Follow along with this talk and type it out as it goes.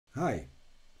Hi,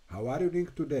 how are you doing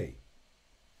today?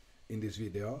 In this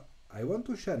video, I want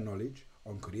to share knowledge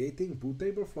on creating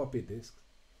bootable floppy disks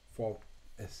for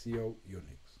SCO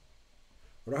Unix.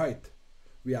 Right,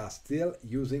 we are still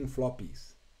using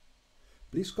floppies.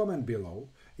 Please comment below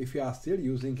if you are still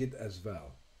using it as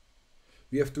well.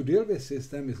 We have to deal with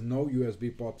systems with no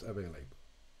USB ports available.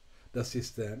 The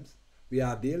systems we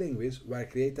are dealing with were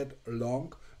created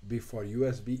long before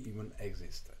USB even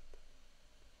existed.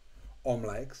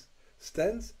 OMLEX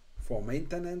stands for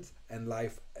Maintenance and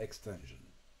Life Extension.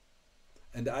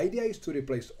 And the idea is to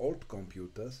replace old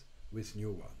computers with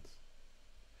new ones.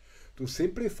 To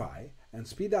simplify and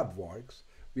speed up works,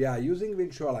 we are using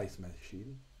virtualized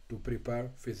machine to prepare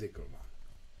physical one.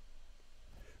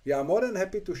 We are more than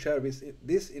happy to share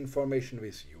this information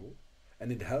with you,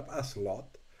 and it helps us a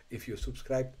lot if you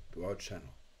subscribe to our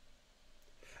channel.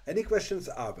 Any questions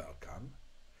are welcome,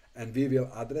 and we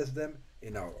will address them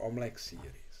in our OMLEX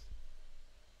series.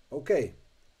 Okay,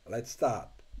 let's start.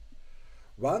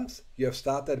 Once you have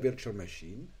started virtual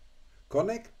machine,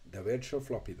 connect the virtual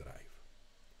floppy drive.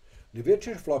 The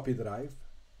virtual floppy drive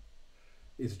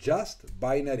is just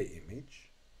binary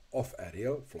image of a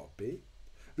real floppy,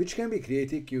 which can be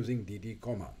created using dd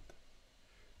command.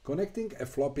 Connecting a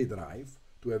floppy drive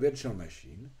to a virtual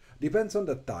machine depends on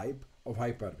the type of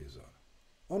hypervisor.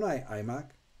 On my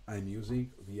iMac, I am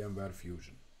using VMware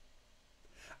Fusion.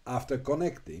 After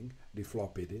connecting the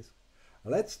floppy disk,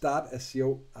 let's start a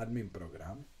SCO admin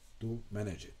program to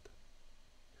manage it.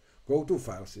 Go to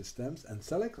File Systems and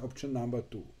select option number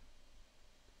 2,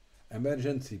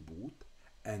 Emergency Boot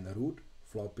and Root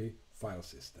Floppy File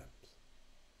Systems.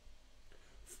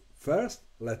 First,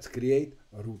 let's create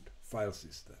a root file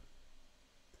system.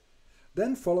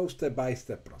 Then follow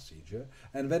step-by-step procedure,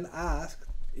 and when asked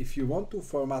if you want to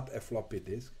format a floppy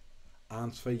disk,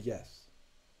 answer yes.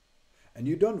 And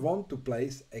you don't want to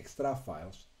place extra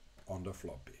files on the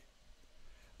floppy.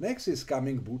 Next is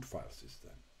coming boot file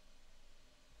system.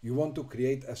 You want to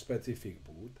create a specific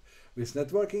boot with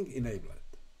networking enabled.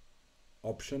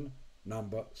 Option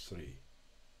number 3.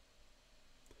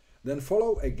 Then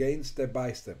follow again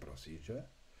step-by-step procedure,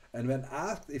 and when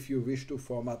asked if you wish to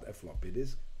format a floppy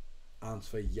disk,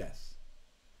 answer yes.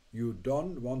 You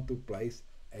don't want to place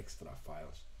extra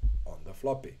files on the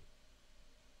floppy.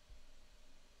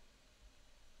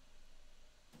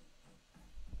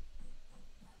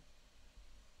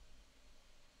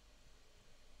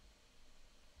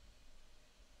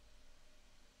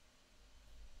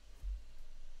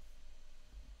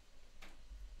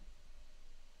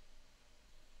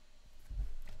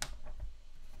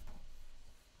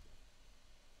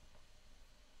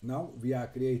 Now we are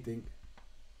creating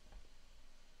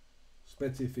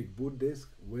specific boot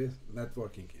disk with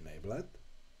networking enabled.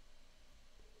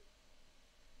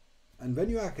 And when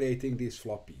you are creating these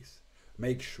floppies,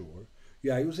 make sure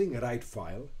you are using right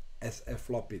file as a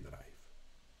floppy drive.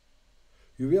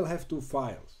 You will have two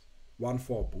files, one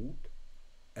for boot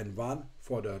and one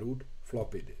for the root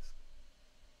floppy disk.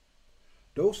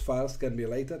 Those files can be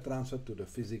later transferred to the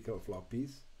physical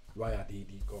floppies via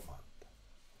dd command.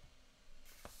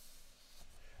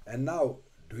 And now,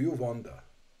 do you wonder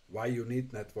why you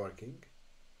need networking?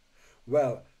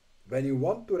 Well, when you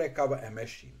want to recover a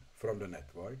machine from the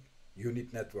network, you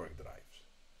need network drives.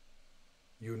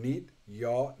 You need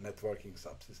your networking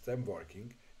subsystem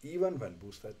working even when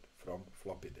boosted from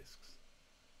floppy disks.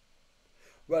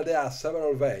 Well, there are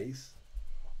several ways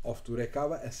to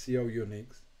recover SCO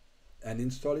Unix and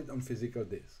install it on physical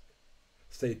disk.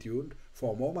 Stay tuned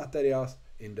for more materials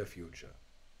in the future.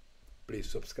 Please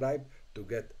subscribe to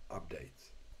get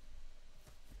updates.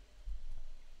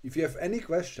 If you have any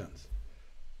questions,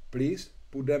 please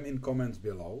put them in comments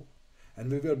below,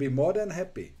 and we will be more than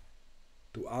happy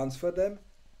to answer them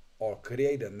or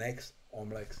create the next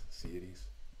OMLEX series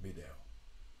video.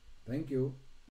 Thank you.